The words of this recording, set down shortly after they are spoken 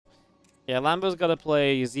Yeah, Lambo's got to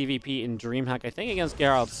play ZVP in DreamHack, I think, against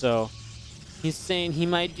Geralt, so he's saying he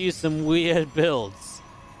might do some weird builds.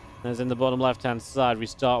 As in the bottom left-hand side, we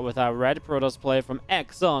start with our red Protoss player from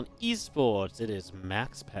Exxon Esports. It is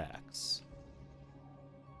MaxPax.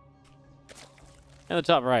 In the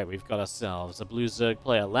top right, we've got ourselves a blue Zerg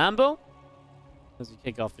player, Lambo, as we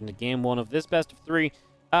kick off into game one of this best of three.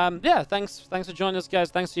 Yeah, thanks for joining us, guys.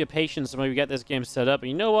 Thanks for your patience when we get this game set up.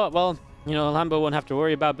 And you know what? Well, you know, Lambo won't have to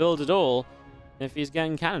worry about build at all if he's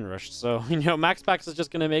getting cannon rushed. So, you know, MaxPax is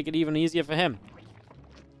just going to make it even easier for him.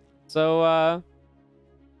 So,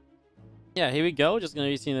 yeah, here we go. Just going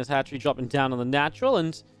to be seeing this hatchery dropping down on the natural.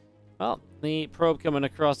 And, well, the probe coming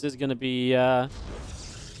across is going to be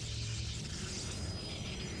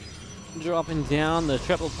dropping down the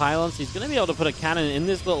triple pylons. He's going to be able to put a cannon in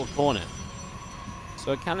this little corner.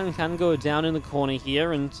 So a cannon can go down in the corner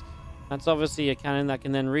here, and that's obviously a cannon that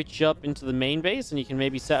can then reach up into the main base, and you can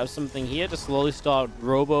maybe set up something here to slowly start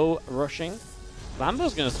robo rushing.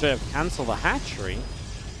 Lambo's going to straight up cancel the hatchery.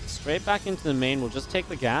 Straight back into the main. We'll just take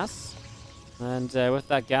the gas. And with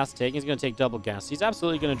that gas taken, he's going to take double gas. He's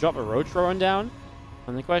absolutely going to drop a roach rowan down.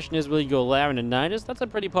 And the question is, will he go Lair into Nidus? That's a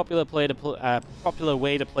pretty popular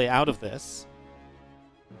way to play out of this.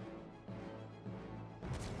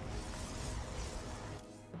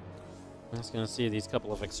 I'm just going to see these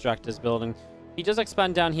couple of extractors building. He does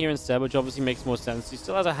expand down here instead, which obviously makes more sense. He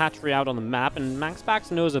still has a hatchery out on the map, and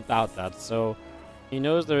MaxPax knows about that. So he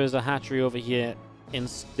knows there is a hatchery over here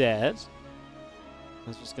instead.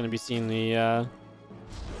 That's just going to be seeing the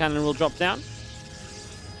cannon will drop down.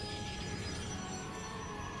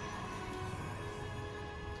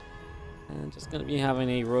 And just going to be having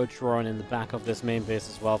a roach roaring in the back of this main base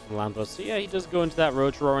as well from Lambo. So yeah, he does go into that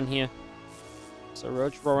roach roaring here. So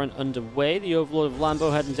roach roaring underway. The Overlord of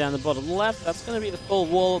Lambo heading down the bottom left. That's going to be the full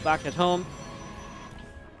wall back at home.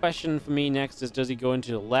 Question for me next is, does he go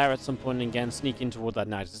into the lair at some point and again sneak in toward that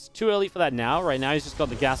Nidus? It's too early for that now. Right now he's just got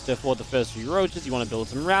the gas to afford the first few roaches. You want to build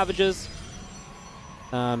some Ravagers.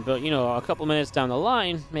 But, you know, a couple minutes down the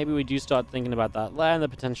line, maybe we do start thinking about that lair and the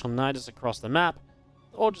potential Nidus across the map.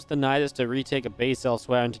 Or just the Nidus to retake a base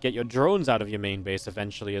elsewhere and to get your drones out of your main base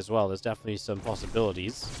eventually as well. There's definitely some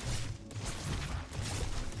possibilities.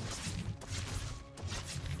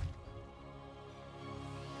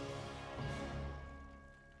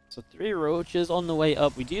 So 3 roaches on the way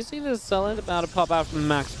up. We do see this Sullen about to pop out from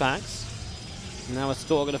MaxPax. And now a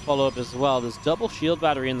Stalker to follow up as well. There's double shield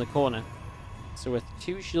battery in the corner. So with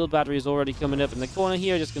 2 shield batteries already coming up in the corner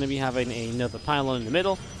here, just going to be having another pylon in the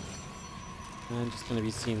middle. And just going to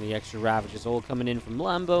be seeing the extra Ravagers all coming in from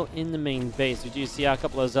Lambo in the main base. We do see a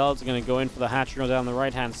couple of Zelds are going to go in for the hatchery down the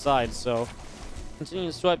right-hand side. So continue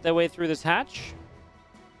to swipe their way through this hatch.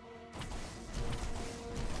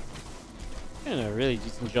 Doing a really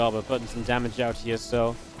decent job of putting some damage out here,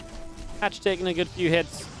 so hatch taking a good few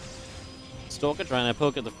hits. Stalker trying to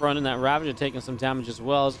poke at the front, and that Ravager taking some damage as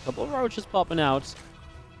well. There's a couple of roaches popping out.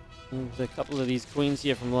 And a couple of these queens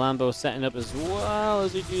here from Lambo setting up as well,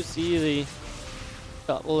 as we do see the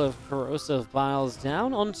couple of corrosive vials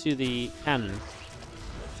down onto the cannon.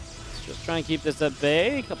 Let's just try and keep this at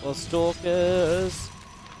bay. A couple of Stalkers.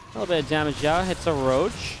 A little bit of damage out. Hits a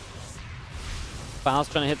roach. Vials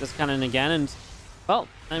trying to hit this cannon again, and well,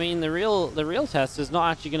 I mean, the real test is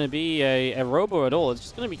not actually going to be a robo at all. It's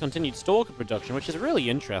just going to be continued Stalker production, which is really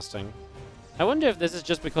interesting. I wonder if this is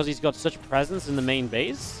just because he's got such presence in the main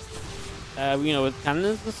base, you know, with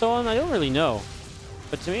cannons and so on. I don't really know,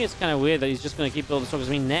 but to me, it's kind of weird that he's just going to keep building Stalkers.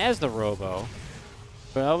 I mean, there's the robo,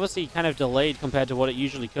 but obviously kind of delayed compared to what it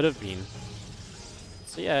usually could have been.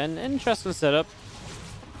 So yeah, an interesting setup.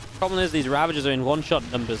 Problem is, these Ravagers are in one-shot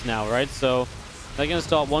numbers now, right? So they're going to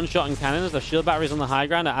start one-shotting cannons. The shield batteries on the high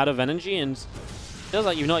ground are out of energy, and it feels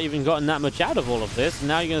like you've not even gotten that much out of all of this. And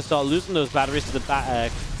now you're going to start losing those batteries to the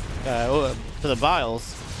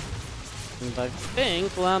vials. And I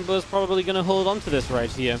think Lambo's probably going to hold on to this right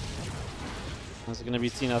here. As we're going to be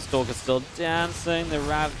seeing our Stalker still dancing. The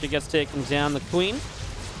Ravager gets taken down. The Queen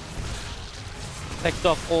picked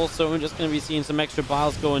off also. We're just going to be seeing some extra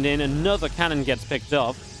vials going in. Another cannon gets picked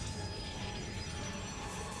up.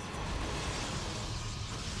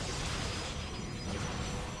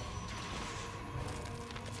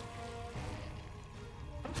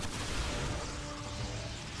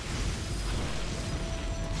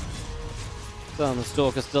 And the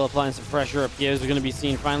Stalker still applying some pressure up here, as we're going to be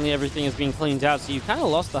seeing finally everything is being cleaned out. So you kind of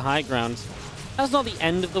lost the high ground. That's not the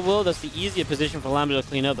end of the world. That's the easier position for Lambo to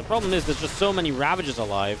clean up. The problem is there's just so many Ravagers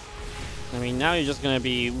alive. I mean, now you're just going to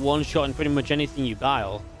be one-shotting pretty much anything you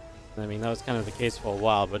dial. I mean, that was kind of the case for a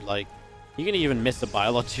while, but like, you're going to even miss a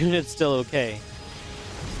bile or two and it's still okay.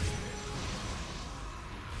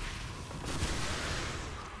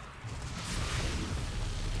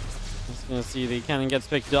 Gonna see the cannon gets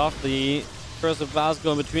picked off. The Curse of Val's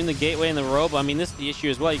going between the gateway and the robo. I mean, this is the issue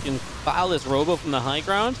as well. You can battle this robo from the high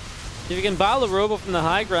ground. If you can battle the robo from the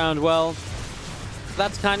high ground, well,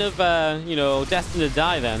 that's kind of, you know, destined to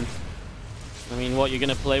die then. I mean, what, you're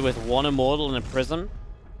gonna play with one Immortal and a Prism?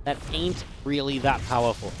 That ain't really that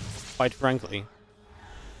powerful, quite frankly.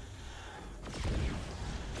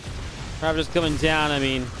 Ravager's coming down. I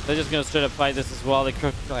mean, they're just going to straight up fight this as well. They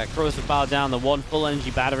corrosive pile down the one full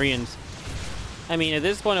energy battery. And, I mean, at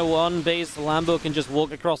this point, a one base Lambo can just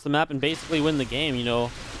walk across the map and basically win the game, you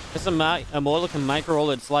know. If Immortal can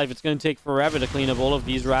micro-roll its life, it's going to take forever to clean up all of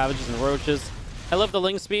these Ravagers and Roaches. I love the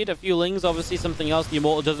Ling speed. A few Lings, obviously, something else the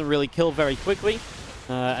Immortal doesn't really kill very quickly.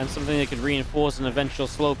 And something that could reinforce an eventual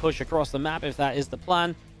slow push across the map if that is the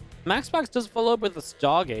plan. MaxPax does follow up with the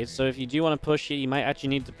Stargate, so if you do want to push it, you might actually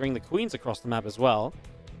need to bring the Queens across the map as well.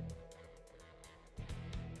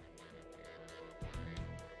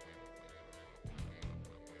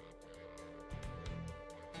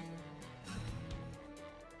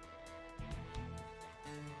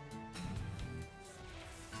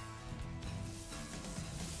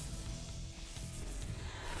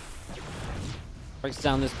 Breaks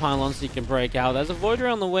down this pylon so he can break out. There's a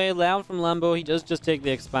Voider on the way, loud from Lambo. He does just take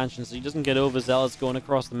the expansion, so he doesn't get overzealous going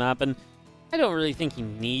across the map. And I don't really think he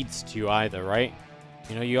needs to either, right?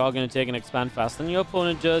 You know, you are going to take an expand faster than your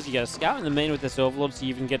opponent does. You get a scout in the main with this Overlord, so you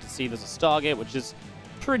even get to see there's a Stargate, which is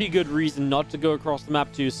pretty good reason not to go across the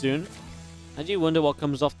map too soon. I do wonder what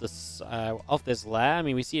comes off this lair. I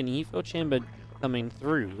mean, we see an Evo chamber coming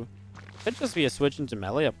through. Could just be a switch into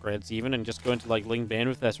melee upgrades even, and just go into like Ling Bane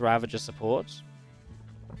with this Ravager support.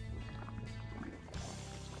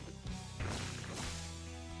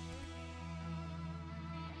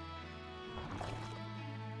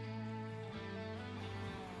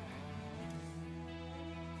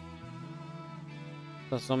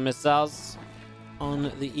 Got some missiles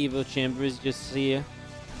on the Evo chambers, just see. The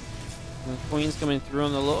Queen's coming through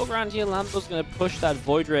on the low ground here. Lambo's going to push that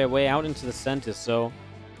Void Ray way out into the center, so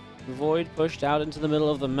Void pushed out into the middle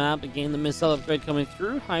of the map. Again, the missile upgrade coming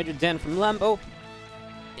through. Hydra Den from Lambo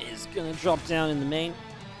is going to drop down in the main.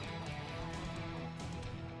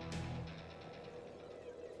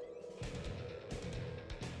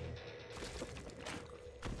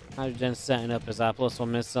 Hydrogen setting up his +1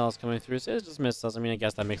 missiles coming through. So it's just missiles. I mean, I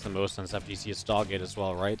guess that makes the most sense after you see a Stargate as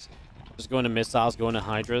well, right? Just going to missiles, going to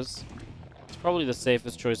Hydras. It's probably the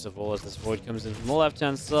safest choice of all as this Void comes in from the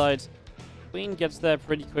left-hand side. Queen gets there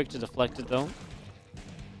pretty quick to deflect it, though.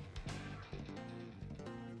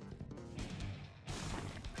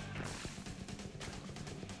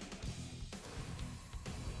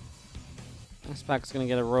 MaxPax going to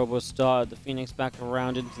get a Robo start. The Phoenix back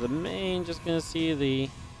around into the main. Just going to see the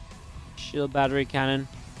shield battery cannon.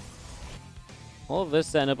 All of this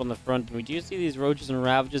setting up on the front. And we do see these Roaches and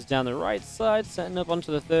Ravagers down the right side, setting up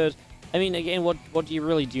onto the third. I mean, again, what do you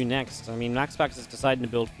really do next? I mean, MaxPax is deciding to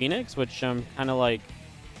build Phoenix, which I'm kind of like...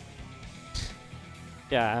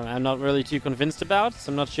 yeah, I'm not really too convinced about.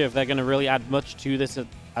 So I'm not sure if they're going to really add much to this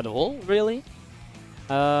at all, really.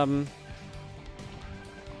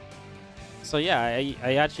 So yeah,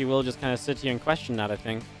 I actually will just kind of sit here and question that, I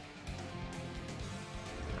think.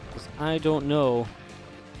 Because I don't know.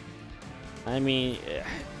 I mean,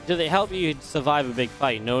 do they help you survive a big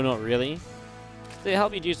fight? No, not really. Do they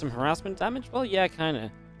help you do some harassment damage? Well, yeah, kind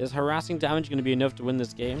of. Is harassing damage going to be enough to win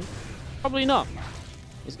this game? Probably not.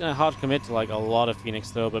 He's going to hard commit to like a lot of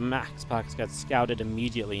Phoenix though, but MaxPax gets scouted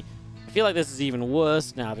immediately. I feel like this is even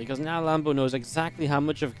worse now, because now Lambo knows exactly how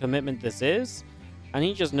much of a commitment this is. And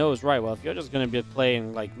he just knows, right, well, if you're just going to be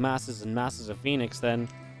playing, like, masses and masses of Phoenix, then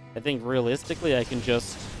I think realistically I can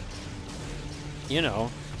just, you know,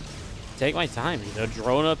 take my time. You know,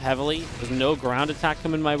 drone up heavily. There's no ground attack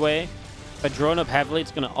coming my way. If I drone up heavily,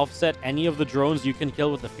 it's going to offset any of the drones you can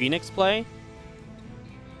kill with the Phoenix play.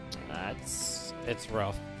 It's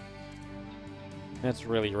rough. That's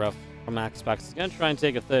really rough for MaxPax. He's going to try and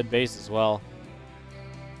take a third base as well.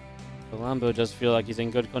 But Lambo does feel like he's in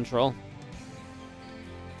good control.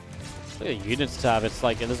 Look at the units tab. It's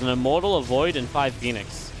like there's an Immortal, a Void, and 5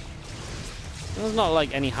 Phoenix. There's not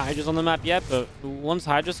like any Hydras on the map yet, but once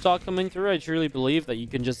Hydras start coming through, I truly believe that you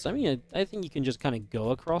can just... I mean, I think you can just kind of go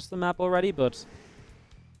across the map already, but...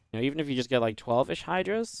 you know, even if you just get like 12-ish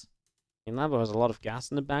Hydras... I mean, Lambo has a lot of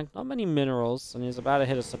gas in the bank, not many minerals, and he's about to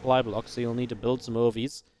hit a supply block, so you'll need to build some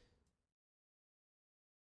OVs.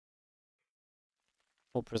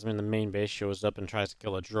 Full Prism in the main base shows up and tries to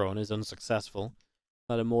kill a drone, is unsuccessful.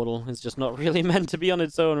 That Immortal is just not really meant to be on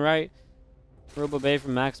its own, right? Robo Bay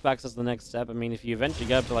from MaxPax is the next step. I mean, if you eventually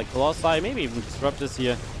get up to like Colossi, maybe even Disruptors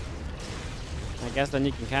here. I guess then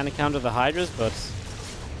you can kind of counter the Hydras, but,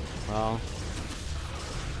 well,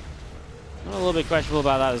 I'm a little bit questionable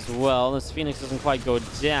about that as well. This Phoenix doesn't quite go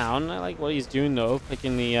down. I like what he's doing, though,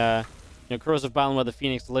 picking the, Corrosive Balance where the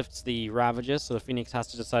Phoenix lifts the Ravager, so the Phoenix has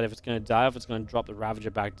to decide if it's going to die or if it's going to drop the Ravager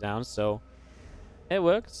back down, so it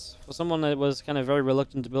works. For someone that was kind of very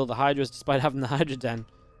reluctant to build the Hydras despite having the Hydra Den,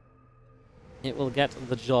 it will get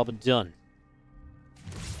the job done.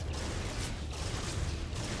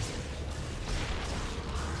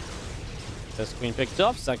 First queen picked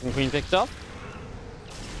off, second queen picked off.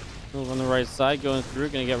 Move on the right side, going through,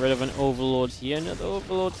 gonna get rid of an Overlord here. Another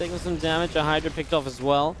Overlord taking some damage, a Hydra picked off as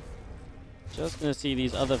well. Just gonna see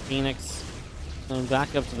these other Phoenix going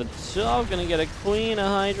back up to the top. Gonna get a queen, a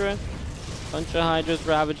Hydra, bunch of Hydras,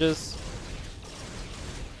 Ravagers.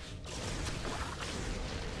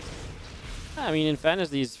 I mean, in fairness,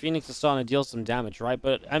 these Phoenix are starting to deal some damage, right?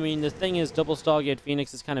 But, I mean, the thing is, double Stargate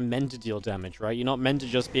Phoenix is kind of meant to deal damage, right? You're not meant to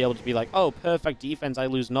just be able to be like, oh, perfect defense, I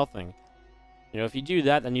lose nothing. You know, if you do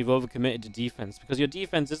that, then you've overcommitted to defense. Because your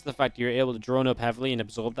defense is the fact that you're able to drone up heavily and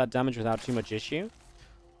absorb that damage without too much issue.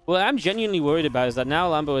 What I'm genuinely worried about is that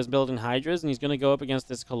now Lambo is building Hydras, and he's going to go up against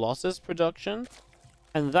this Colossus production.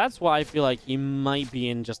 And that's why I feel like he might be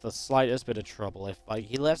in just the slightest bit of trouble. If, like,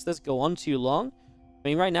 he lets this go on too long. I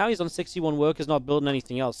mean, right now he's on 61 workers, not building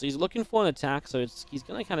anything else. So he's looking for an attack, so he's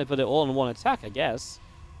going to kind of put it all in one attack, I guess.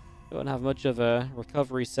 He won't have much of a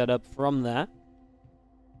recovery set up from that.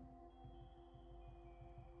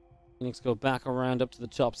 Phoenix go back around up to the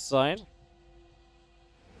top side.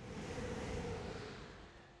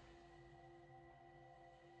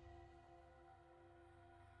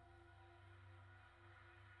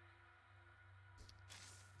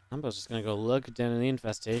 Lambo's just going to go look down in the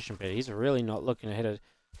infestation pit. He's really not looking to hit it.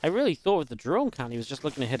 I really thought with the drone count he was just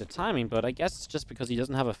looking to hit a timing, but I guess it's just because he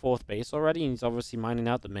doesn't have a fourth base already, and he's obviously mining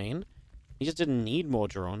out the main. He just didn't need more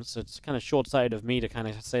drones, so it's kind of short-sighted of me to kind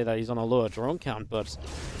of say that he's on a lower drone count, but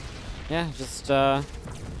yeah, just,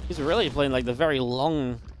 he's really playing like the very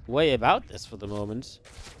long way about this for the moment.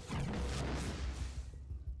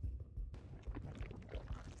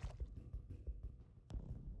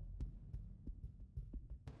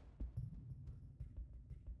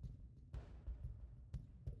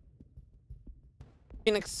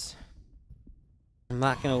 Phoenix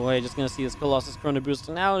backing away, just gonna see this Colossus Chrono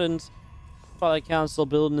boosting out, and probably Council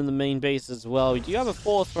building in the main base as well. We do have a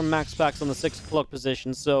fourth from MaxPax on the 6 o'clock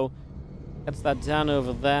position, so gets that down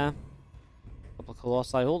over there. Couple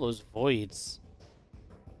Colossi, all those voids.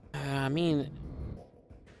 I mean,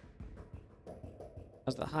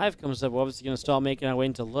 as the Hive comes up, we're obviously gonna start making our way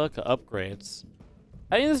into Lurker upgrades.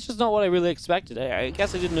 I think that's just not what I really expected. I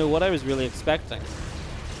guess I didn't know what I was really expecting.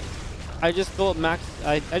 I just thought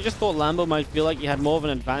I just thought Lambo might feel like he had more of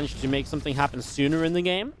an advantage to make something happen sooner in the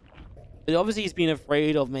game. But obviously he's been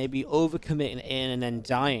afraid of maybe overcommitting in and then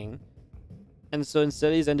dying. And so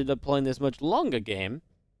instead he's ended up playing this much longer game.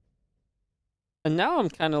 And now I'm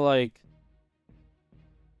kind of like...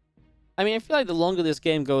 I mean, I feel like the longer this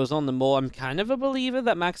game goes on, the more I'm kind of a believer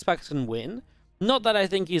that MaxPax can win. Not that I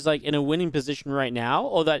think he's like in a winning position right now,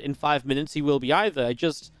 or that in 5 minutes he will be either.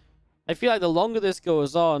 I feel like the longer this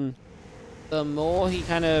goes on, the more he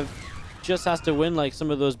kind of just has to win like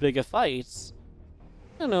some of those bigger fights.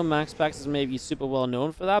 I know MaxPax is maybe super well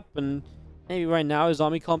known for that, and maybe right now his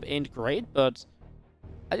army comp ain't great, but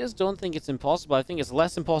I just don't think it's impossible. I think it's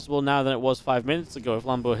less impossible now than it was 5 minutes ago if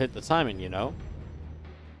Lambo hit the timing, you know?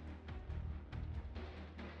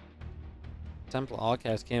 Templar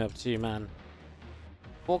Archives came up too, man.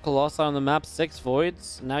 4 Colossi on the map, 6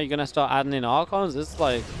 Voids. Now you're gonna start adding in Archons? It's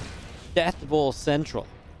like Death Ball Central.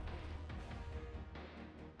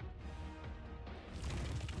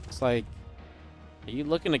 Like, are you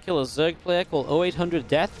looking to kill a Zerg player called 0800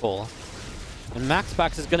 Deathball? And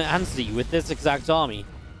MaxPax is going to answer you with this exact army.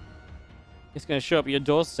 He's going to show up at your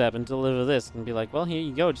doorstep and deliver this and be like, well, here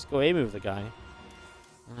you go, just go A-move the guy.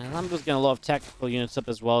 Lambo's getting a lot of technical units up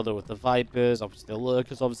as well, though, with the Vipers. Obviously, the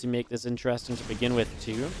Lurkers obviously make this interesting to begin with,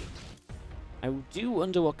 too. I do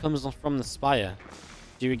wonder what comes from the Spire.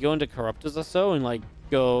 Do we go into Corruptors or so and, like,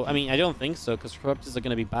 go... I mean, I don't think so, because Corruptors are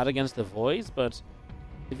going to be bad against the Voids, but...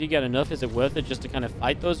 if you get enough, is it worth it just to kind of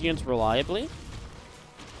fight those units reliably?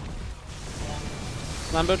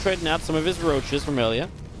 Lambo trading out some of his roaches from earlier.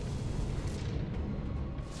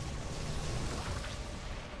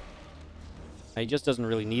 He just doesn't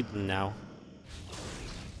really need them now.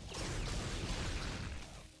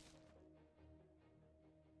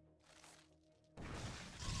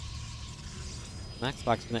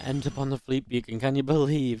 MaxPax is going to end up on the fleet beacon. Can you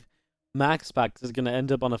believe? MaxPax is going to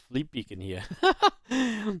end up on a fleet beacon here.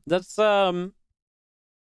 That's,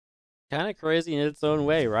 Kind of crazy in its own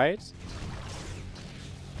way, right?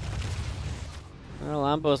 Well,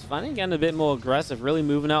 Lambo's finally getting a bit more aggressive, really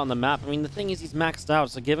moving out on the map. I mean, the thing is, he's maxed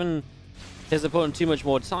out, so giving his opponent too much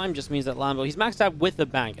more time just means that Lambo, he's maxed out with the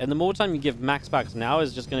bank, and the more time you give MaxPax now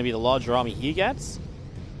is just going to be the larger army he gets.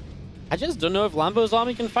 I just don't know if Lambo's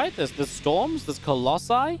army can fight this. There's Storms, there's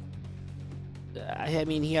Colossi. I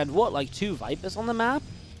mean, he had, what, like 2 Vipers on the map?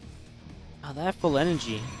 Oh, they're full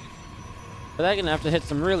energy. But they're going to have to hit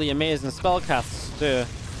some really amazing spellcasts to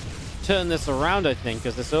turn this around, I think,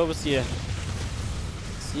 because this Overseer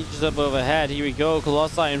sieges up overhead. Here we go.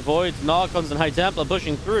 Colossi and Voids. Narcons and High Templar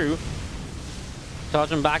pushing through.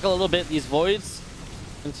 Charging back a little bit. These Voids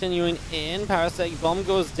continuing in. Parasect Bomb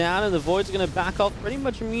goes down, and the Voids are going to back off pretty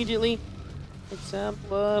much immediately. High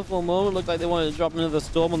Templar, for a moment, looked like they wanted to drop another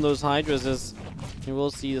Storm on those Hydras, as you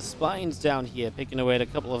will see the Spines down here, picking away at a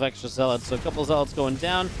couple of extra Zealots. So a couple of Zealots going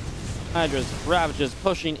down. Hydras, Ravagers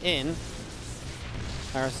pushing in.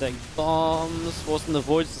 Parasect Bombs, forcing the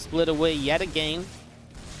Voids to split away yet again.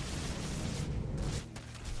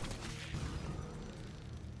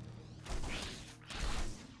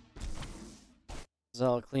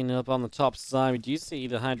 Zealot cleaning up on the top side. We do see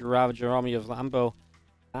the Hydra Ravager army of Lambo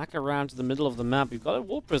back around to the middle of the map. We've got a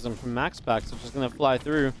Warp Prism from MaxPax, which is going to fly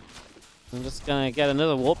through. I'm just going to get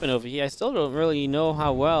another Warp in over here. I still don't really know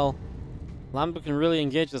how well Lambo can really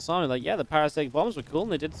engage this army. Like, yeah, the Parasect Bombs were cool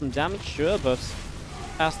and they did some damage, sure, but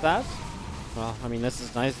past that, well, I mean, this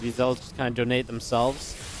is nice. These Zealots just kind of donate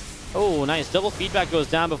themselves. Oh, nice. Double feedback goes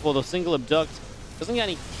down before the single abduct. Doesn't get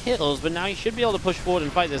any kills, but now he should be able to push forward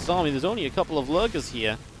and fight this army. There's only a couple of lurkers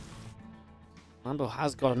here. Lambo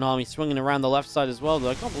has got an army swinging around the left side as well, though.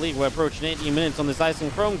 I can't believe we're approaching 18 minutes on this Ice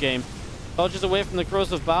and Chrome game. Dodges away from the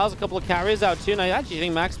Corrosive Bars, a couple of carriers out too, and I actually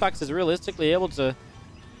think MaxPax is realistically able to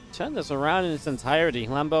turn this around in its entirety.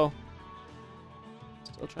 Lambo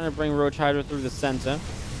still trying to bring Roach Hydra through the center.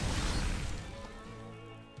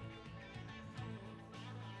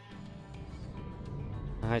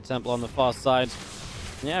 High Templar on the far side.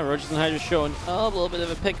 Yeah, Roaches and Hydra showing a little bit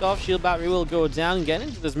of a pick off. Shield battery will go down. Get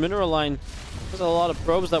into this mineral line. There's a lot of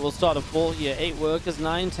probes that will start to fall here. 8 workers,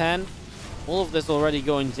 9, 10. All of this already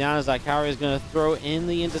going down as that carrier is going to throw in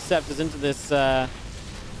the interceptors into this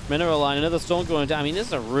mineral line. Another storm going down. I mean, this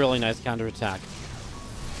is a really nice counterattack.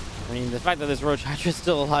 I mean, the fact that this Roach Hydra is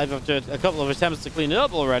still alive after a couple of attempts to clean it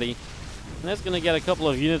up already. And that's going to get a couple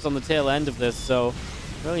of units on the tail end of this, so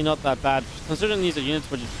really not that bad. Considering these are units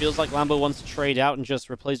which it feels like Lambo wants to trade out and just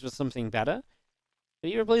replace with something better.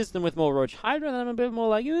 If he replaces them with more Roach Hydra, then I'm a bit more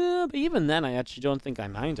like, but even then I actually don't think I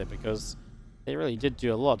mind it, because they really did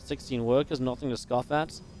do a lot. 16 workers, nothing to scoff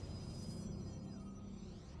at.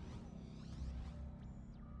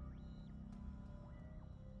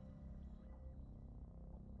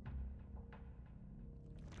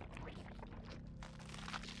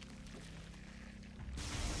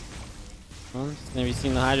 Well, just going to be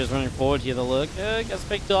seeing the Hydras running forward here. The lurker gets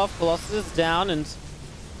picked off. Colossus is down, and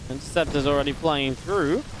Interceptor's already flying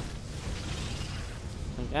through.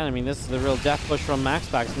 Again, I mean, this is the real death push from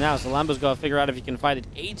MaxPax now, so Lambo's got to figure out if he can fight it.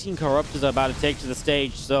 18 Corruptors are about to take to the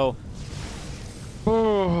stage, so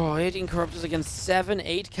 18 Corruptors against 7,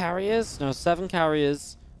 8 carriers? No, 7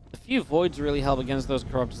 carriers. A few Voids really help against those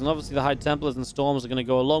Corruptors, and obviously the High Templars and Storms are going to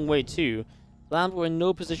go a long way too. Lambo in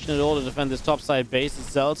no position at all to defend this topside base. The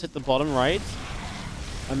Zealots hit the bottom right.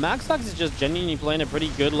 And MaxPax is just genuinely playing a pretty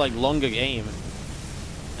good, like, longer game.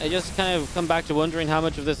 I just kind of come back to wondering how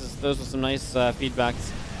much of this is... Those are some nice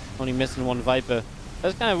feedbacks. Only missing 1 Viper. I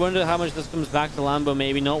just kind of wonder how much this comes back to Lambo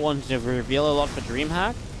maybe not wanting to reveal a lot for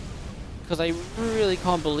DreamHack. Because I really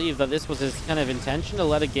can't believe that this was his kind of intention to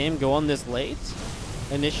let a game go on this late.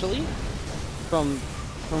 Initially. From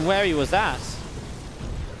where he was at.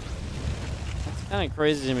 Kind of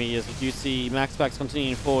crazy to me as we do see MaxPax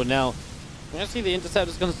continuing forward now. We're going to see the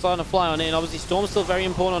Interceptor's going to start to fly on in. Obviously, Storm's still very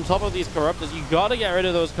important on top of these Corruptors. You got to get rid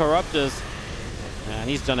of those Corruptors. And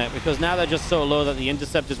he's done it, because now they're just so low that the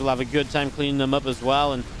Interceptors will have a good time cleaning them up as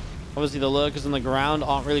well. And obviously, the Lurkers on the ground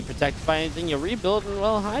aren't really protected by anything. You're rebuilding,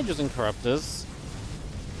 well, Hydras and Corruptors.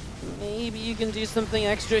 Maybe you can do something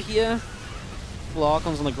extra here.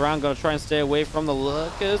 Archons on the ground, got to try and stay away from the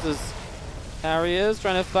Lurkers as carriers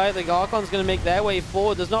trying to fight. The Archon's going to make their way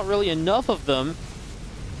forward. There's not really enough of them.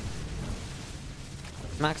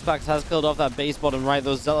 MaxPax has killed off that base bottom right.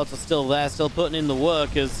 Those Zealots are still there, still putting in the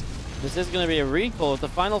work, as this is going to be a recall with the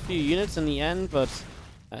final few units in the end, but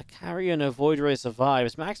a carrier and a Void Ray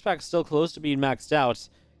survives. MaxPax still close to being maxed out.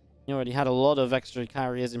 He already had a lot of extra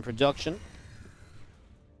carriers in production.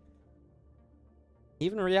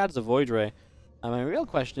 Even Riyadh's a Void Ray. My real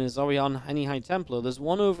question is, are we on any High Templar? There's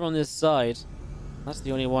one over on this side. That's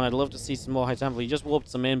the only one. I'd love to see some more high tempo. He just warped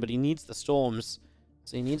some in, but he needs the storms.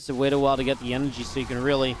 So he needs to wait a while to get the energy so he can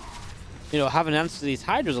really, you know, have an answer to these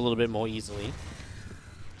hydras a little bit more easily.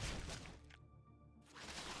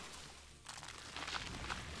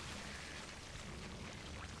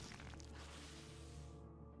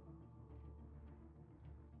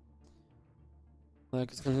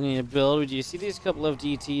 Let's continue to build. Do you see these couple of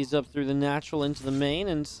DTs up through the natural into the main?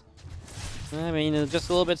 And I mean, just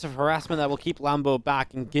a little bits of harassment that will keep Lambo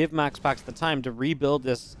back and give MaxPax the time to rebuild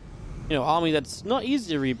this, you know, army that's not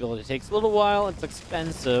easy to rebuild. It takes a little while. It's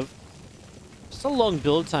expensive. Just a long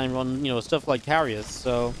build time on, you know, stuff like carriers.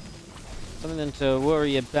 So something to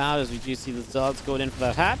worry about as we do see the Zealots going in for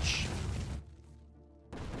that hatch.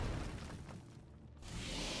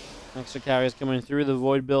 Extra carriers coming through, the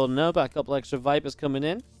Void building up, a couple extra Vipers coming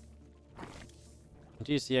in.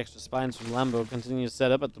 Do you see extra spines from Lambo continue to set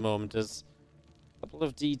up at the moment as a couple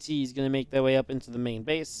of DTs going to make their way up into the main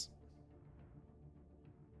base.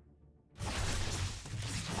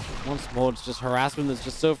 Once more, it's just harassment that's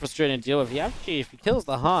just so frustrating to deal with. If he kills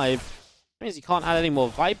the Hive, it means he can't add any more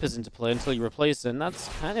Vipers into play until you replace it, and that's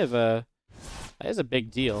kind of that is a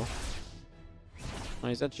big deal. Oh,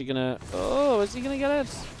 he's actually gonna... Oh, is he gonna get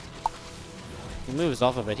it? He moves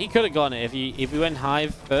off of it. He could have gotten it if he went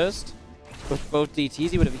Hive first. With both DTs,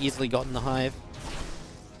 he would have easily gotten the Hive.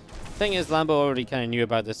 Thing is, Lambo already kind of knew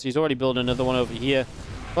about this. He's already building another one over here.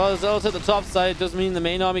 Well, as well as at the top side, it does mean the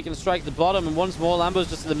main army can strike the bottom. And once more, Lambo's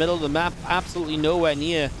just in the middle of the map, absolutely nowhere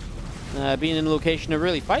near being in a location to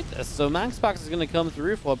really fight this. So MaxPax is going to come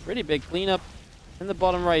through for a pretty big cleanup in the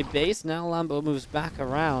bottom right base. Now Lambo moves back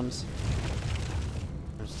around.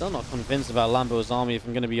 I'm still not convinced about Lambo's army, if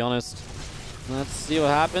I'm going to be honest. Let's see what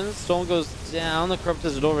happens. Storm goes down. The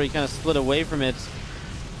Corruptors had already kind of split away from it.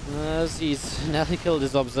 As he's nearly killed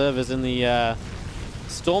his observers in the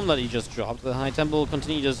storm that he just dropped. The High Temple will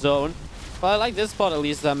continue to zone. But I like this part at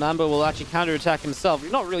least, that Lambo will actually counterattack himself.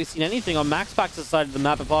 We've not really seen anything on MaxPax's side of the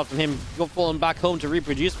map apart from him falling back home to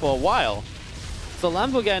reproduce for a while. So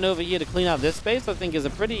Lambo getting over here to clean out this space, I think is a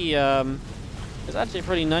pretty... it's actually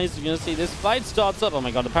pretty nice. You're going to see this fight starts up. Oh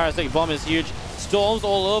my god, the parasitic bomb is huge. Storms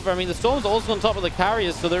all over. I mean, the storms are also on top of the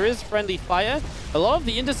carriers, so there is friendly fire. A lot of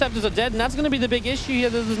the interceptors are dead, and that's going to be the big issue here.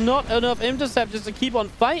 There's not enough interceptors to keep on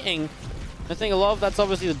fighting. I think a lot of that's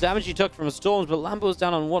obviously the damage he took from storms, but Lambo's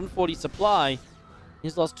down on 140 supply.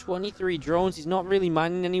 He's lost 23 drones. He's not really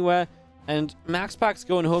mining anywhere. And MaxPax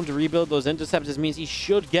going home to rebuild those interceptors means he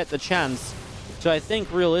should get the chance to, I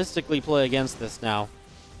think, realistically play against this now.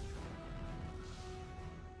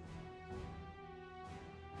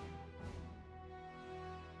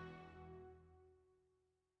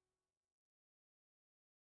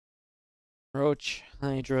 Roach,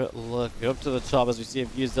 Hydra, look up to the top as we see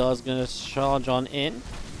if Uzel is going to charge on in.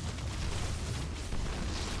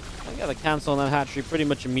 I got to cancel on that hatchery pretty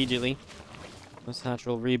much immediately. This hatch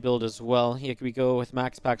will rebuild as well. Here we go with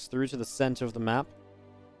MaxPax through to the center of the map.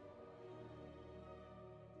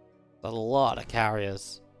 A lot of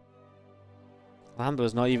carriers.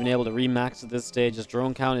 Lambo's not even able to remax at this stage. His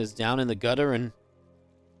drone count is down in the gutter, and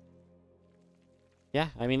yeah,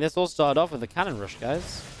 I mean, this all started off with a cannon rush,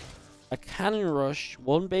 guys. A cannon rush,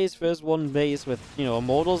 one base versus one base with, you know,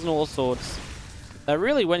 immortals and all sorts. That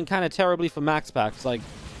really went kind of terribly for MaxPax. Like,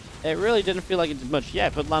 it really didn't feel like it did much. Yeah,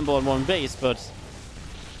 put Lambo on one base, but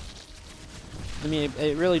I mean,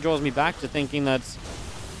 it really draws me back to thinking that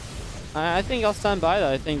I think I'll stand by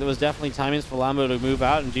that. I think there was definitely timings for Lambo to move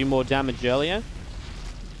out and do more damage earlier.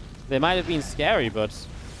 They might have been scary, but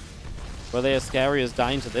were they as scary as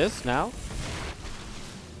dying to this now?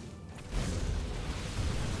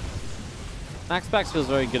 MaxPax feels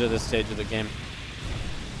very good at this stage of the game.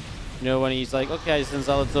 You know, when he's like, okay, I send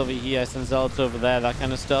Zealots over here, I send Zealots over there, that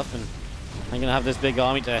kind of stuff, and I'm going to have this big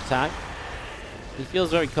army to attack. He feels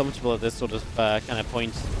very comfortable at this sort of kind of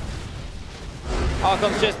point.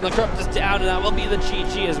 Archon's just the Corruptors down, and that will be the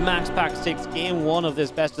GG as MaxPax takes game one of this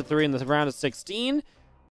best of 3 in the round of 16.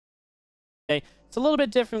 Okay, it's a little bit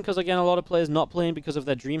different because, again, a lot of players not playing because of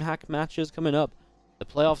their DreamHack matches coming up. The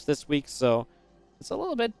playoffs this week, so it's a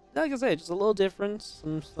little bit, like I say, just a little different.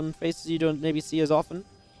 Some faces you don't maybe see as often.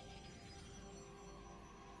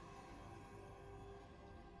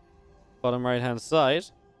 Bottom right-hand side.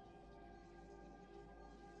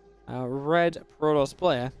 Our red Protoss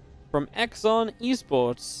player from Exxon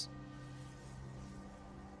Esports.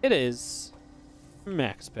 It is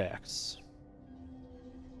MaxPax.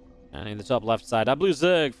 And in the top left side, our blue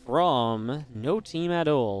Zerg from no team at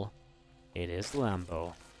all. It is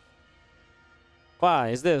Lambo. Why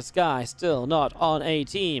is this guy still not on a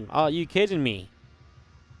team? Are you kidding me?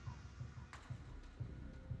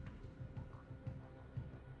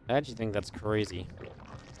 I actually think that's crazy.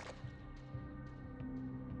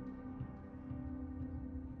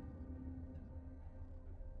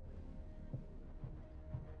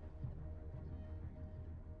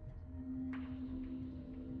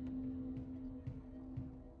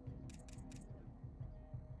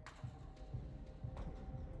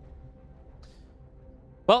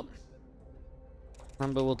 Well,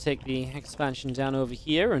 Lambo will take the expansion down over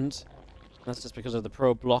here, and that's just because of the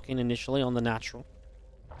pro blocking initially on the natural.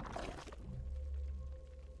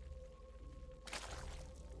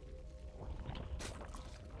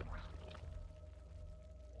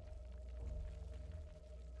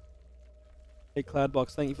 Hey,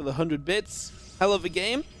 Cloudbox, thank you for the 100 bits. Hell of a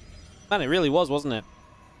game. Man, it really was, wasn't it?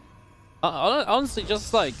 Honestly,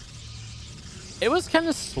 just like... It was kind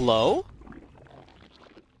of slow.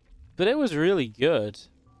 But it was really good.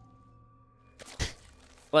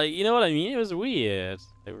 Like, you know what I mean? It was weird.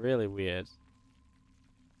 Like, really weird.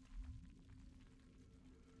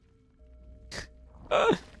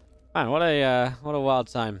 Man, what a wild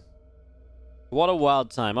time. What a wild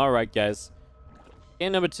time. Alright, guys.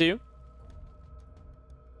 Game number 2.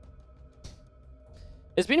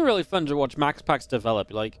 It's been really fun to watch MaxPax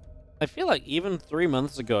develop. Like, I feel like even 3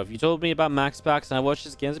 months ago, if you told me about MaxPax and I watched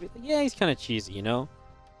his games, I'd be like, yeah, he's kind of cheesy, you know?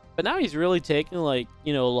 But now he's really taking, like,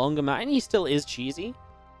 you know, a longer match. And he still is cheesy.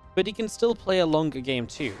 But he can still play a longer game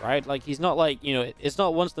too, right? Like, he's not like, you know, it's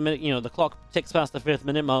not once the minute, you know, the clock ticks past the 5th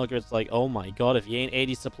minute marker, it's like, oh my god, if he ain't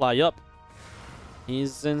 80 supply up,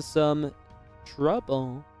 he's in some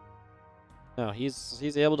trouble. No,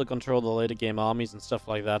 he's able to control the later game armies and stuff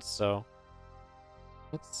like that, so...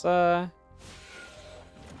 It's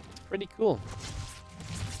pretty cool.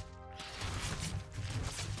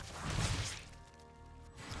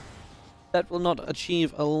 That will not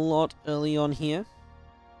achieve a lot early on here.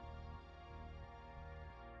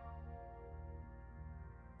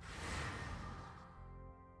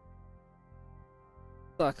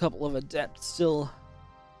 A couple of adepts still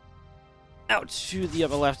out to the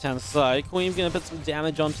upper left-hand side. Queen's going to put some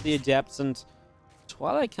damage onto the adepts, and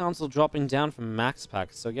Twilight Council dropping down from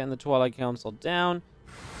MaxPax. So getting the Twilight Council down.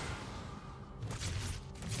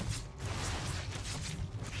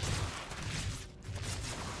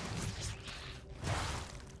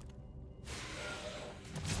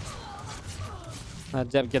 That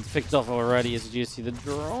adept gets picked off already, as you see the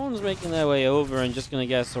drones making their way over and just going to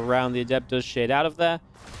get us around. The adept does shade out of there.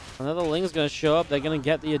 Another Ling's going to show up. They're going to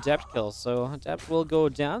get the adept kill. So adept will go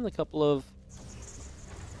down. A couple of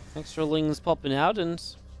extra Lings popping out. And,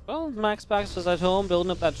 well, MaxPax is at home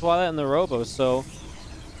building up that Twilight and the Robo. So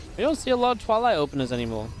we don't see a lot of Twilight openers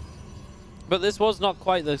anymore. But this was not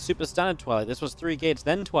quite the super standard Twilight. This was 3 gates,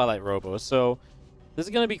 then Twilight Robo. So this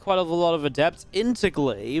is going to be quite a lot of adepts into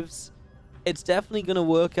Glaives. It's definitely going to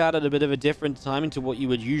work out at a bit of a different timing to what you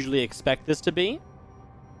would usually expect this to be.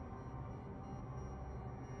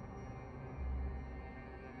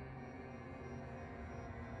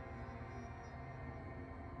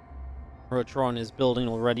 Rotron is building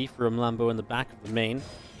already from Lambo in the back of the main.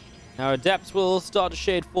 Now adepts will start to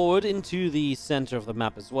shade forward into the center of the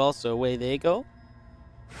map as well, so away they go.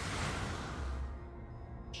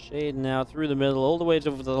 Shade now through the middle, all the way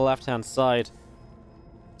over to the left-hand side.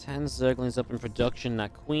 10 Zerglings up in production.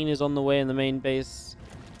 That Queen is on the way in the main base.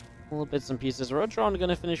 Little bits and pieces. Rotron going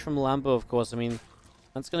to finish from Lambo, of course. I mean,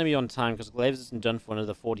 that's going to be on time because Glaives isn't done for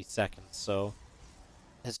another 40 seconds. So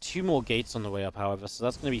there's 2 more gates on the way up, however. So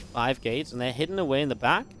that's going to be 5 gates, and they're hidden away in the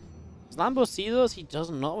back. Does Lambo see those? He does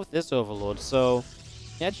not with this Overlord. So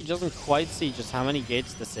he actually doesn't quite see just how many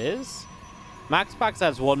gates this is. MaxPax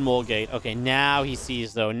has 1 more gate. Okay, now he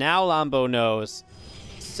sees, though. Now Lambo knows.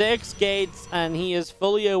 6 gates, and he is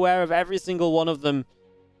fully aware of every single one of them.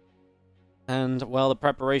 And, well, the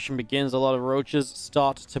preparation begins. A lot of roaches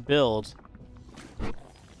start to build.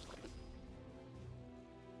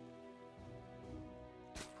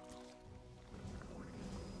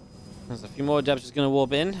 There's a few more adepts just going to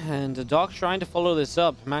warp in, and Doc's trying to follow this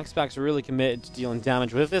up. MaxPax are really committed to dealing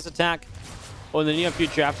damage with this attack, or in the near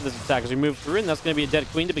future after this attack. As we move through, and that's going to be a dead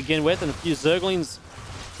Queen to begin with, and a few Zerglings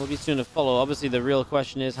will be soon to follow. Obviously, the real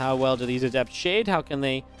question is, how well do these adepts shade? How can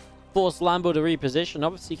they force Lambo to reposition?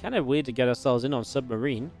 Obviously, kind of weird to get ourselves in on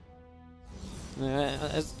Submarine.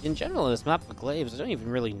 As in general, this map for Glaives, I don't even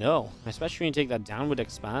really know. Especially when you take that downward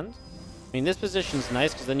expand. I mean, this position's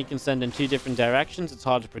nice because then you can send in 2 different directions. It's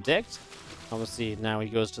hard to predict. Obviously, now he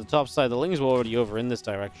goes to the top side. The Lings were already over in this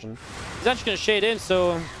direction. He's actually going to shade in,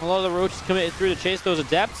 so a lot of the roaches committed through to chase those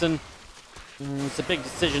adepts, and it's a big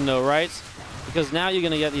decision, though, right? Because now you're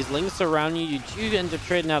going to get these Lings around you. You do end up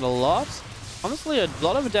trading out a lot. Honestly, a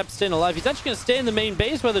lot of adepts staying alive. He's actually going to stay in the main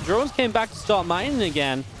base where the drones came back to start mining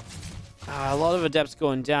again. A lot of adepts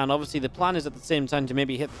going down. Obviously, the plan is at the same time to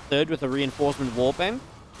maybe hit the third with a reinforcement warp-beam.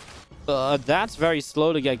 But that's very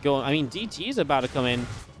slow to get going. I mean, DT is about to come in.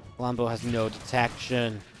 Lambo has no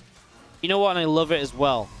detection. You know what? And I love it as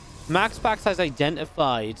well. MaxPax has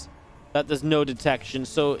identified that there's no detection.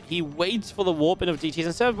 So he waits for the warp-in of DTs.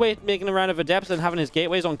 Instead of making a round of adepts and having his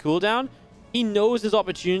gateways on cooldown, he knows his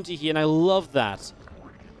opportunity here, and I love that.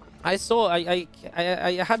 I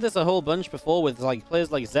had this a whole bunch before with like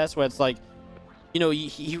players like Zest, where it's like, you know,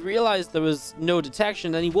 he realized there was no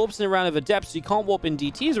detection, and he warps in a round of adepts, so he can't warp in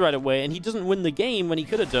DTs right away, and he doesn't win the game when he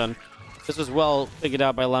could have done. This was well figured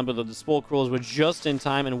out by Lambo that the Spore Crawlers were just in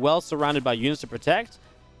time and well surrounded by units to protect.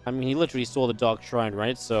 I mean, he literally saw the Dark Shrine,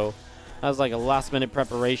 right? So that was like a last-minute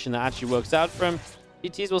preparation that actually works out for him.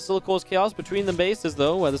 DTs will still cause chaos between the bases,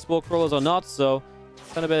 though, where the Spore Crawlers are not, so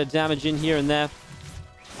kind of a bit of damage in here and there.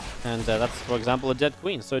 And that's, for example, a dead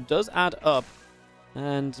queen. So it does add up.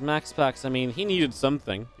 And MaxPax, I mean, he needed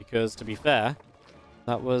something, because to be fair,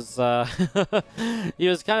 that was, he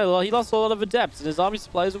was kind of, he lost a lot of adepts, and his army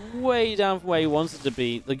supply is way down from where he wants it to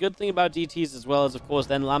be. The good thing about DTs as well is, of course,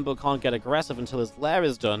 then Lambo can't get aggressive until his lair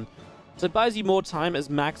is done. So it buys you more time as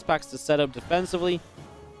MaxPax to set up defensively,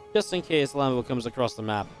 just in case Lambo comes across the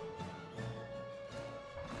map.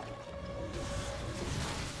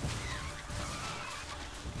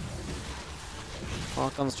 I'll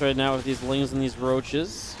concentrate now with these lings and these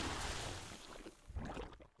roaches.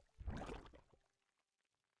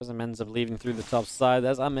 Prism ends up leaving through the top side.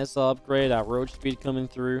 There's our missile upgrade, our roach speed coming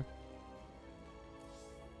through.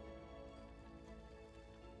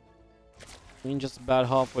 Being just about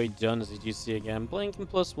halfway done, as you do see again. Blinking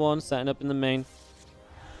 +1, setting up in the main.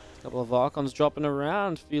 A couple of Archons dropping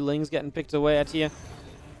around. A few lings getting picked away at here.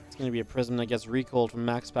 It's going to be a prism that gets recalled from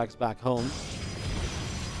MaxPax back home.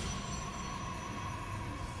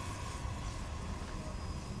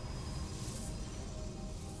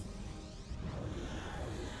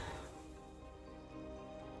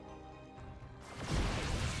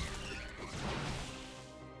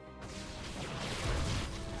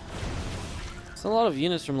 It's a lot of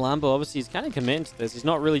units from Lambo. Obviously, he's kind of committed to this. He's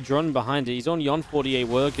not really drawn behind it. He's only on 48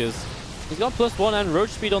 workers. He's got +1 and roach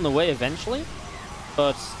speed on the way eventually,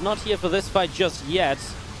 but not here for this fight just yet.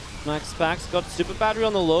 MaxPax got super battery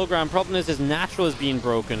on the low ground. Problem is his natural is being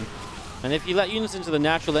broken. And if you let units into the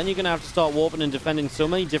natural, then you're going to have to start warping and defending so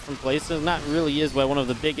many different places. And that really is where one of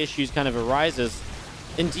the big issues kind of arises.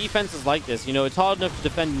 In defenses like this, you know, it's hard enough to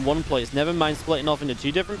defend in one place, never mind splitting off into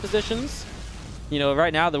 2 different positions. You know,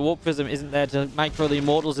 right now, the Warp Prism isn't there to micro the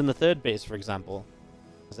Immortals in the third base, for example.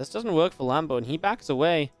 This doesn't work for Lambo, and he backs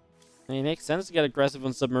away. I mean, it makes sense to get aggressive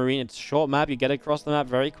on Submarine. It's a short map. You get across the map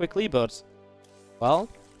very quickly, but... well,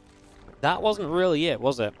 that wasn't really it,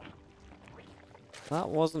 was it? That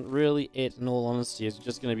wasn't really it, in all honesty. It's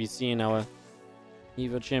just going to be seeing our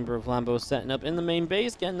Evo Chamber of Lambo setting up in the main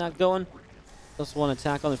base, getting that going. +1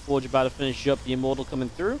 attack on the Forge, about to finish up the Immortal coming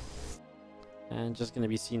through. And just going to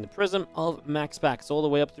be seeing the Prism of MaxPax all the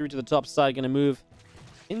way up through to the top side. Going to move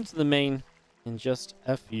into the main in just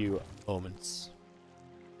a few moments.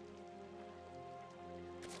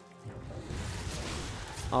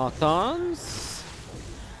 Archons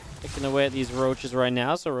picking away at these roaches right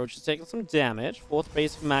now. So Roach is taking some damage. 4th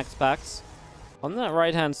base for MaxPax. On that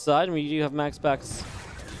right-hand side, we do have MaxPax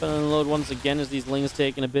unload once again as these lings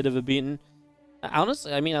taking a bit of a beating.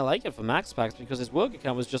 Honestly, I mean, I like it for MaxPax because his worker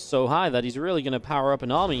count was just so high that he's really going to power up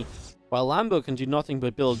an army, while Lambo can do nothing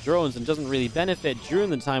but build drones and doesn't really benefit during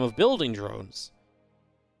the time of building drones.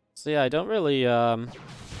 So yeah, I don't really,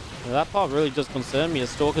 that part really does concern me. As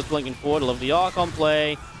Stalker's blinking forward, I love the Archon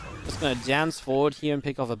play. Just going to dance forward here and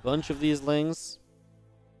pick off a bunch of these lings.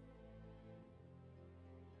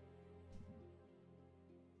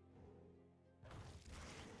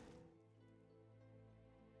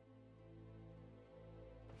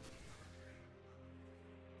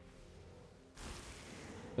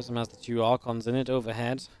 Prism has the 2 Archons in it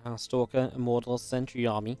overhead. Our Stalker, Immortal, Sentry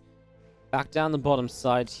army. Back down the bottom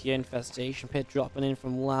side here, Infestation Pit dropping in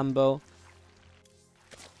from Lambo.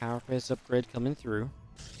 Carapace upgrade coming through.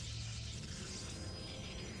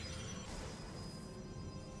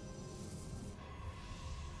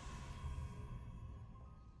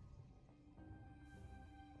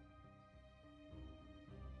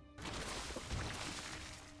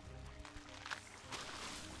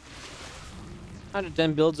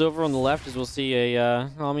 Then builds over on the left as we'll see a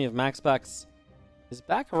army of MaxPax is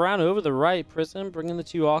back around over the right. Prism bringing the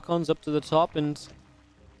 2 Archons up to the top and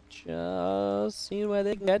just seeing where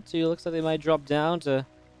they can get to. Looks like they might drop down to...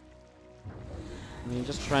 I mean,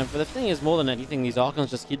 just trying... But the thing is, more than anything, these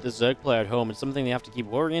Archons just keep the Zerg player at home. It's something they have to keep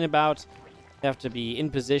worrying about. They have to be in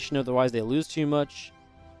position, otherwise they lose too much.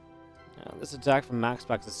 This attack from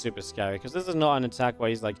MaxPax is super scary, because this is not an attack where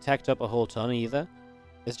he's like teched up a whole ton either.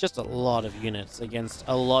 It's just a lot of units against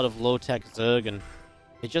a lot of low-tech Zerg, and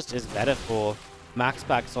it just is better for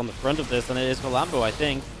MaxPax on the front of this than it is for Lambo, I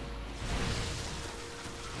think.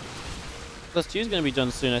 +2 is going to be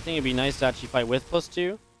done soon. I think it'd be nice to actually fight with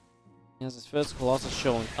 +2. He has his first Colossus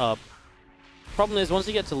showing up. Problem is, once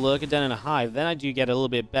you get to Lurker Den and a Hive, then I do get a little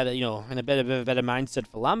bit better, you know, in a bit of a better mindset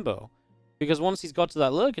for Lambo. Because once he's got to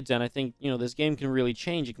that Lurker Den, I think, you know, this game can really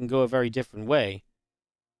change. It can go a very different way.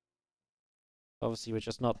 Obviously, we're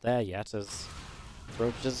just not there yet, as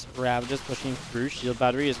Roaches, Ravagers pushing through. Shield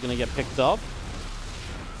Battery is going to get picked up.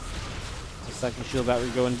 The second Shield Battery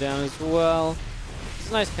going down as well. It's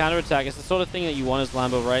a nice counterattack. It's the sort of thing that you want as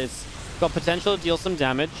Lambo, right? It's got potential to deal some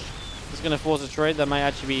damage. It's going to force a trade that might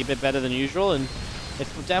actually be a bit better than usual, and it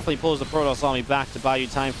definitely pulls the Protoss army back to buy you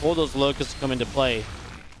time for those Lurkers to come into play.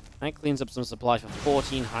 That cleans up some supply for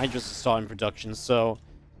 14 Hydras to start in production, so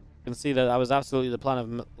you can see that that was absolutely the plan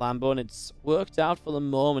of Lambo, and it's worked out for the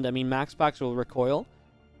moment. I mean, MaxPax will recoil,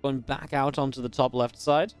 going back out onto the top left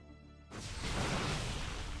side.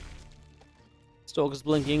 Stalker's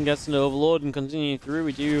blinking, gets an Overlord, and continuing through,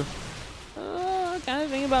 we do kind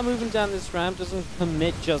of think about moving down this ramp. Doesn't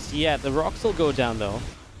commit just yet. The rocks will go down, though.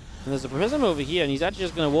 And there's a Prism over here, and he's actually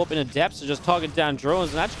just going to warp into depths to just target down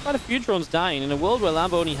drones, and actually quite a few drones dying in a world where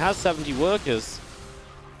Lambo only has 70 workers.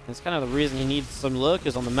 That's kind of the reason he needs some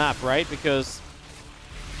lurkers on the map, right? Because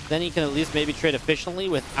then he can at least maybe trade efficiently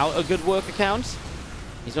without a good worker count.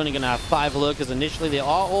 He's only going to have 5 lurkers initially. They are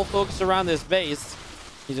all focused around this base.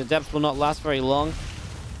 These depths will not last very long.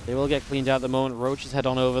 They will get cleaned out the moment Roaches head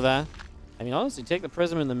on over there. I mean, honestly, take the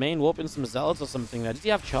Prism in the main, warp in some Zealots or something there. Does he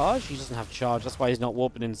have charge? He doesn't have charge. That's why he's not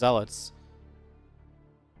warping in Zealots.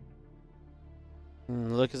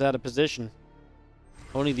 Lurkers out of position.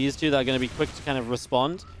 Only these two that are going to be quick to kind of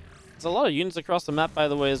respond. There's a lot of units across the map, by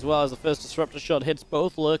the way, as well, as the first Disruptor shot hits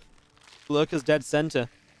both Lurkers dead center.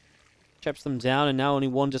 Traps them down, and now only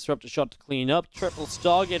one Disruptor shot to clean up. Triple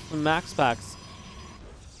Stargate from MaxPax.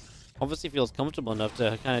 Obviously feels comfortable enough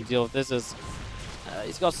to kind of deal with this, as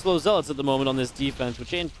he's got slow Zealots at the moment on this defense,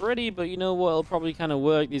 which ain't pretty, but you know what, it'll probably kind of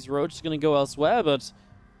work. These Roaches are going to go elsewhere, but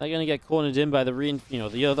they're going to get cornered in by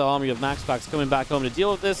the other army of MaxPax coming back home to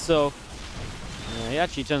deal with this, so he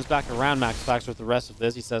actually turns back around MaxPax with the rest of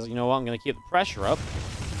this. He says, you know what, I'm going to keep the pressure up.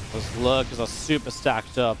 Those Lurkers are super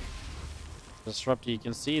stacked up. Disruptor, you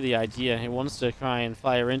can see the idea. He wants to try and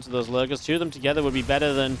fire into those Lurkers. 2 of them together would be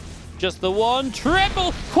better than just the one.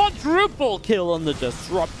 Triple, quadruple kill on the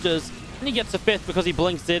Disruptors. And he gets a 5th because he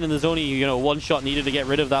blinks in, and there's only, you know, 1 shot needed to get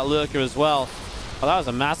rid of that Lurker as well. Well, that was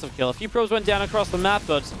a massive kill. A few probes went down across the map,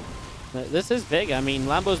 but this is big. I mean,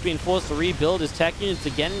 Lambo's being forced to rebuild his tech units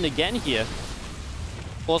again and again here.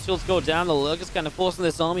 Force fields go down. The Lurker's kind of forcing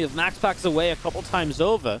this army of MaxPax away a couple times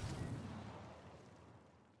over.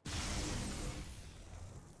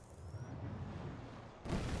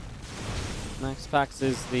 MaxPax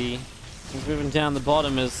is he's moving down the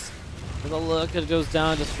bottom as the Lurker goes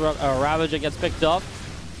down, Ravager gets picked up.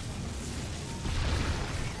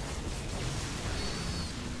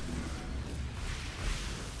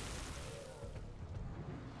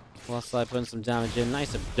 Plus side putting some damage in.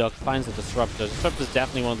 Nice abduct, finds the Disruptor. Disruptor's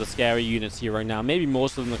definitely one of the scary units here right now. Maybe more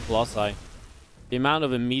so than the Colossi. The amount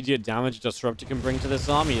of immediate damage Disruptor can bring to this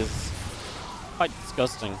army is quite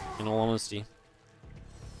disgusting, in all honesty.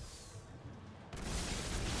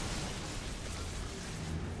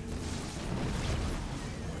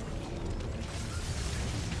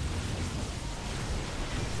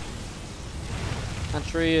 That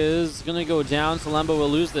tree is going to go down, so Lambo will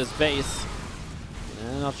lose this base.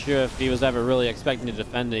 I'm not sure if he was ever really expecting to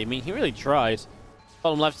defend it. I mean, he really tried.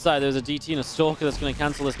 Bottom left side, there's a DT and a Stalker that's going to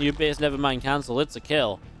cancel this new base. Never mind cancel, it's a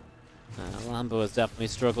kill. Lambo is definitely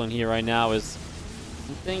struggling here right now. I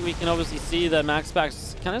think we can obviously see that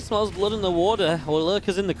MaxPax kind of smells blood in the water, or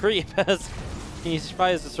Lurkers in the creep, as he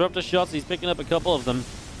fires Disruptor shots. He's picking up a couple of them.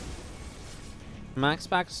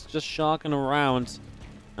 MaxPax just sharking around.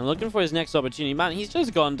 I'm looking for his next opportunity. Man, he's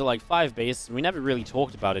just gone to like 5 bases. We never really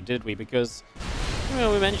talked about it, did we? Because, you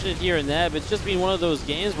know, we mentioned it here and there, but it's just been one of those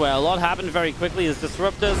games where a lot happened very quickly as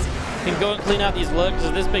Disruptors can go and clean out these Lurkers.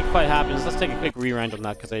 As this big fight happens, let's take a quick reround on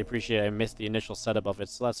that, because I missed the initial setup of it.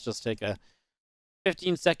 So let's just take a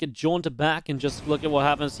 15-second jaunt back and just look at what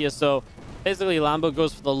happens here. So basically, Lambo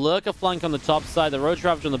goes for the Lurker flank on the top side, the Roach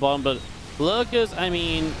Ravager on the bottom, but Lurkers, I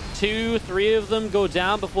mean, 2, 3 of them go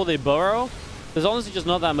down before they burrow. There's honestly just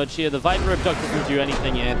not that much here. The Viper Abduct doesn't do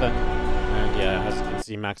anything either. And yeah, as you can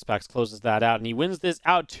see, MaxPax closes that out, and he wins this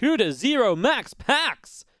out 2-0.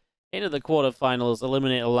 MaxPax into the quarterfinals,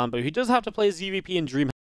 eliminate a Lambo, who does have to play ZVP and Dream